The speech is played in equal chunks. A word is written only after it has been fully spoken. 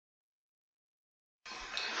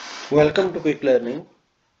Welcome to Quick Learning.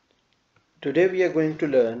 Today we are going to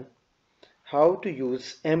learn how to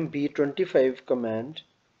use MB25 command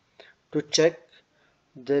to check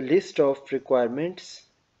the list of requirements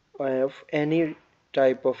of any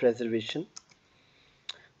type of reservation.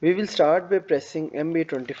 We will start by pressing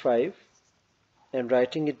MB25 and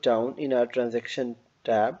writing it down in our transaction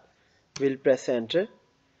tab. We'll press enter.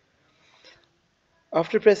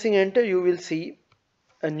 After pressing enter, you will see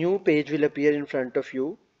a new page will appear in front of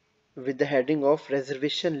you with the heading of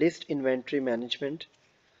Reservation List Inventory Management.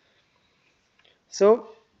 So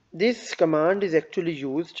this command is actually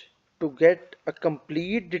used to get a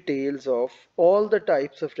complete details of all the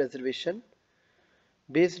types of reservation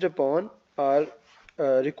based upon our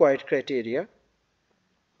required criteria.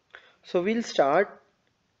 So we'll start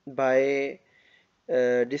by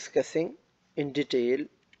discussing in detail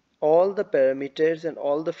all the parameters and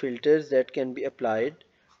all the filters that can be applied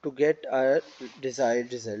to get our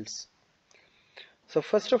desired results. So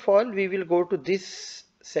first of all, we will go to this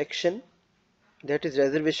section, that is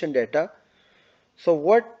reservation data. So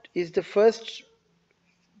what is the first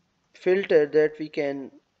filter that we can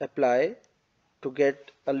apply to get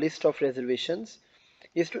a list of reservations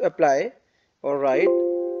is to apply or write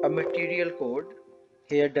a material code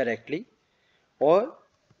here directly, or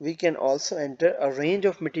we can also enter a range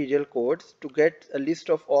of material codes to get a list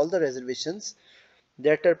of all the reservations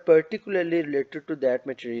that are particularly related to that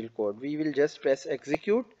material code. We will just press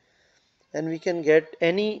execute and we can get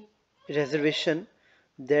any reservation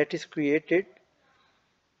that is created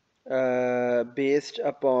based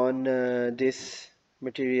upon this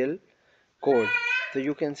material code. So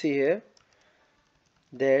you can see here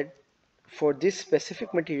that for this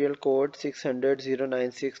specific material code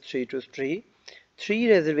 600.096.323, three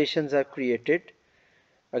reservations are created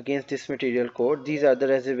against this material code. These are the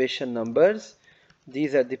reservation numbers,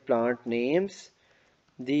 these are the plant names,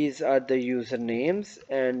 these are the user names,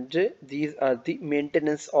 and these are the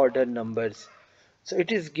maintenance order numbers. So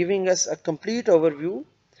it is giving us a complete overview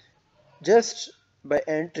just by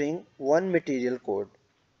entering one material code.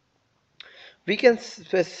 We can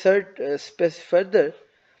further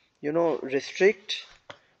restrict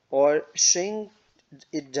or shrink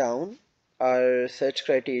it down our search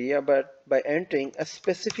criteria, but by entering a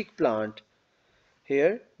specific plant.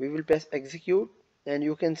 Here we will press execute and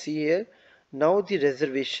you can see here now the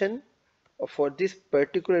reservation for this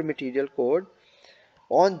particular material code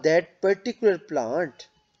on that particular plant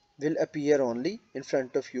will appear only in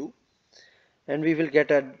front of you, and we will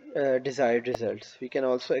get our desired results. We can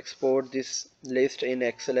also export this list in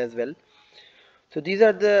Excel as well. So these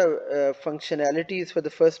are the functionalities for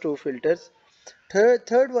the first two filters.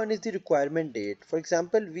 Third one is the requirement date. For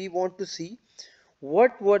example, we want to see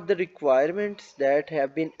what were the requirements that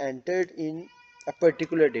have been entered in a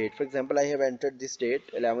particular date. For example, I have entered this date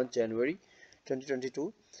 11th January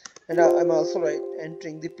 2022, and I'm also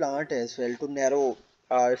entering the plant as well to narrow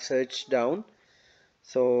our search down.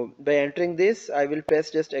 So by entering this, I will press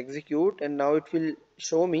just execute and now it will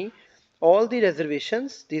show me all the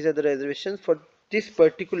reservations. These are the reservations for this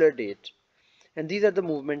particular date, and these are the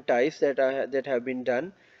movement types that have been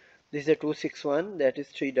done. This is a 261, that is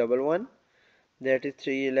 311, that is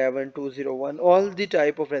 311, 201. All the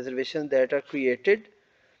type of reservations that are created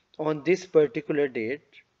on this particular date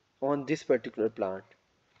on this particular plant.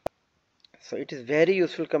 So it is very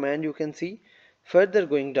useful command. You can see further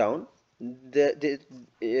going down,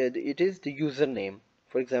 it is the username.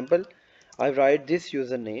 For example, I write this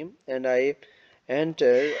username and I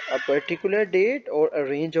enter a particular date or a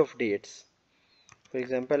range of dates. For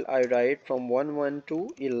example, I write from 1/1 to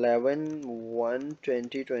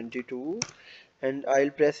 11/1/2022 and I'll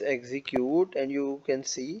press execute and you can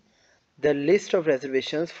see the list of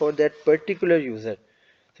reservations for that particular user.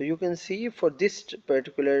 So you can see for this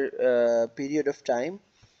particular period of time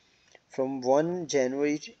from 1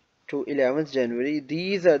 January to 11th January,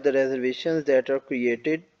 these are the reservations that are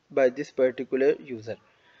created by this particular user,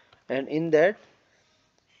 and in that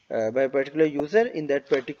by a particular user in that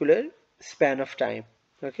particular span of time.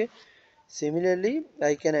 Okay, similarly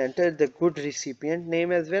I can enter the good recipient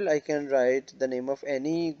name as well. I can write the name of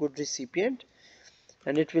any good recipient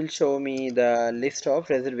and it will show me the list of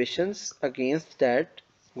reservations against that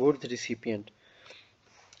good recipient.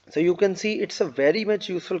 So you can see it's a very much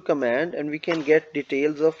useful command and we can get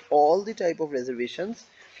details of all the type of reservations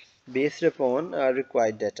based upon our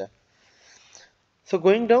required data. So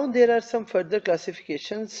going down, there are some further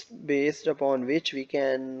classifications based upon which we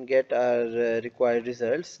can get our required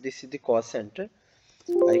results. This is the cost center.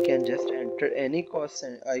 I can just enter any cost,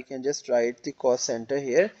 I can just write the cost center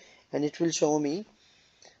here and it will show me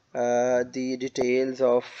the details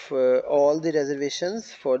of all the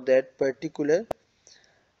reservations for that particular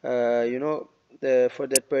for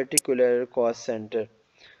that particular cost center.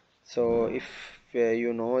 So if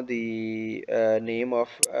you know the name of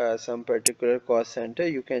some particular cost center,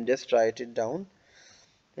 you can just write it down,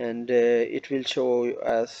 and it will show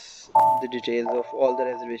us the details of all the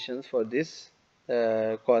reservations for this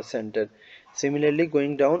cost center. Similarly,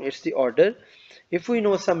 going down, it's the order. If we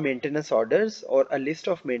know some maintenance orders or a list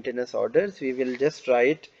of maintenance orders, we will just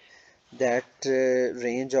write that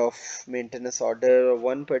range of maintenance order or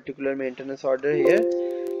one particular maintenance order here,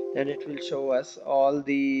 and it will show us all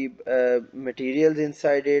the materials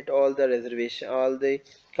inside it, all the reservation, all the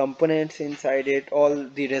components inside it, all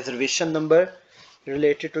the reservation number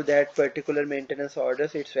related to that particular maintenance order.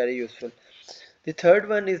 So it's very useful. The third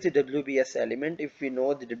one is the WBS element. If we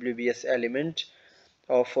know the WBS element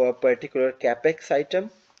of a particular capex item,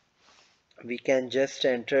 we can just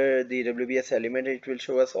enter the WBS element. It will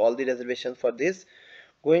show us all the reservations for this.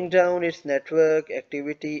 Going down, it's network,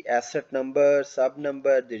 activity, asset number, sub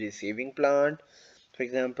number, the receiving plant. For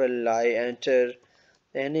example, I enter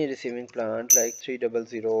any receiving plant like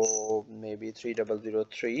 300, maybe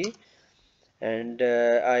 3003, and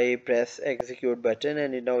I press execute button,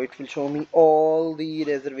 and now it will show me all the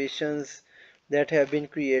reservations that have been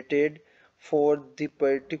created for the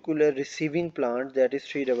particular receiving plant, that is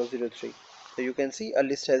 3003. So you can see a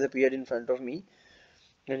list has appeared in front of me,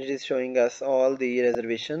 and it is showing us all the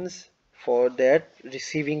reservations for that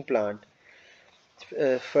receiving plant.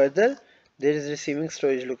 Further, there is receiving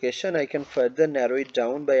storage location. I can further narrow it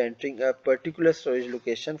down by entering a particular storage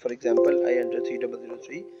location. For example, I enter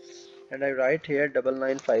 3003 and I write here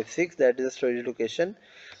 9956, that is the storage location.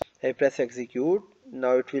 I press execute.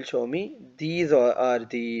 Now it will show me these are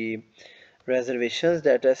the reservations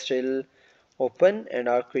that are still open and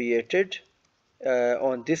are created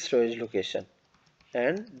on this storage location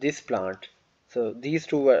and this plant. So these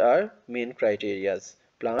two are our main criterias,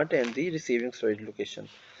 plant and the receiving storage location.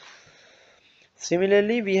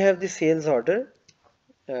 Similarly, we have the sales order.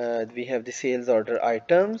 We have the sales order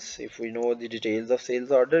items. If we know the details of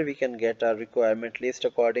sales order, we can get our requirement list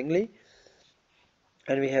accordingly.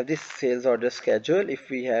 And we have this sales order schedule. If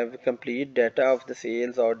we have complete data of the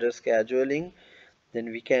sales order scheduling, then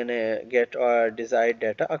we can get our desired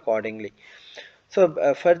data accordingly.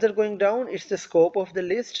 So further going down, it's the scope of the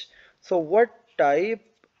list. So what type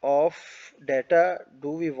of data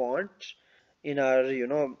do we want in our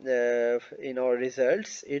in our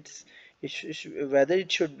results? Whether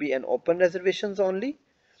it should be an open reservations only,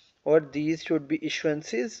 or these should be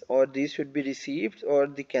issuances, or these should be received, or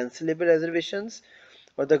the cancelable reservations,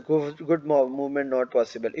 or the good movement not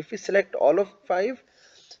possible. If we select all of 5,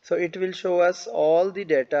 so it will show us all the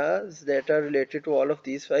data that are related to all of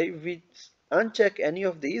these 5. If we uncheck any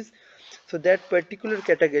of these, so that particular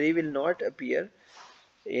category will not appear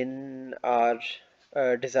in our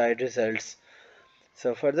desired results.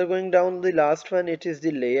 So further going down, the last one, it is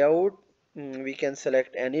the layout. We can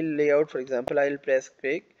select any layout. For example, I will press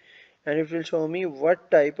click and it will show me what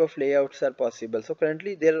type of layouts are possible. So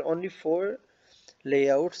currently there are only 4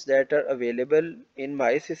 layouts that are available in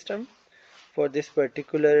my system for this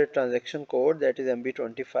particular transaction code, that is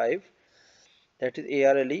MB25, that is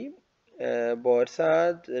ARLE,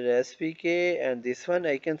 Borsad, RESPK, and this one.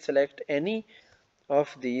 I can select any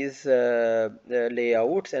of these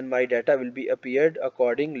layouts and my data will be appeared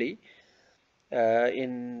accordingly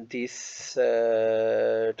in this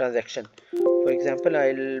transaction. For example,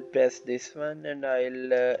 I'll press this one and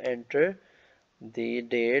I'll enter the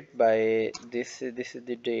date by this is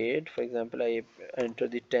the date. For example, I enter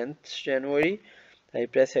the 10th January. I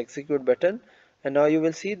press execute button, and now you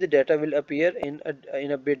will see the data will appear in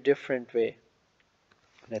a bit different way.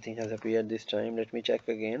 Nothing has appeared this time. Let me check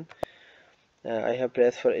again. I have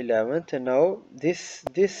pressed for 11th, and now this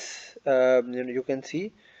you can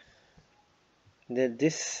see that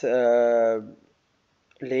this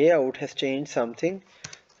layout has changed something,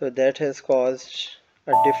 so that has caused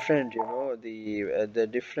a different the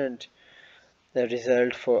different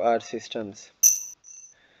result for our systems.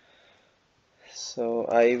 So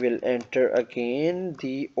I will enter again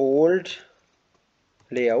the old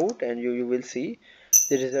layout, and you will see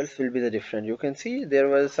the results will be the different. You can see there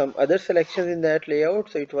was some other selections in that layout,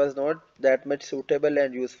 so it was not that much suitable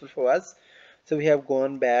and useful for us, so we have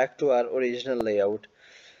gone back to our original layout.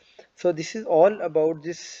 So this is all about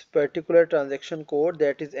this particular transaction code,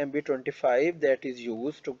 that is MB25, that is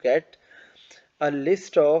used to get a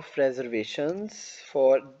list of reservations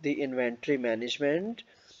for the inventory management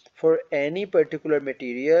for any particular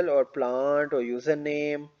material or plant or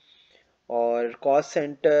username or cost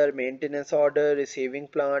center, maintenance order, receiving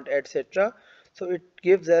plant, etc. So it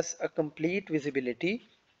gives us a complete visibility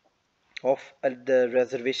of the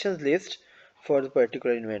reservations list for the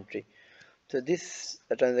particular inventory. So this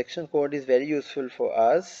transaction code is very useful for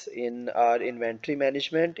us in our inventory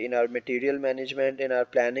management, in our material management, in our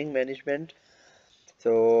planning management.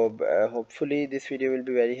 So hopefully this video will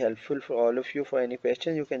be very helpful for all of you. For any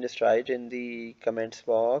questions, you can just write in the comments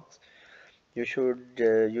box. You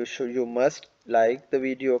must like the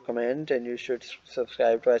video, comment, and you should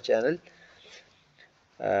subscribe to our channel.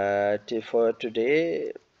 For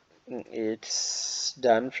today, it's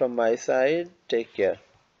done from my side. Take care.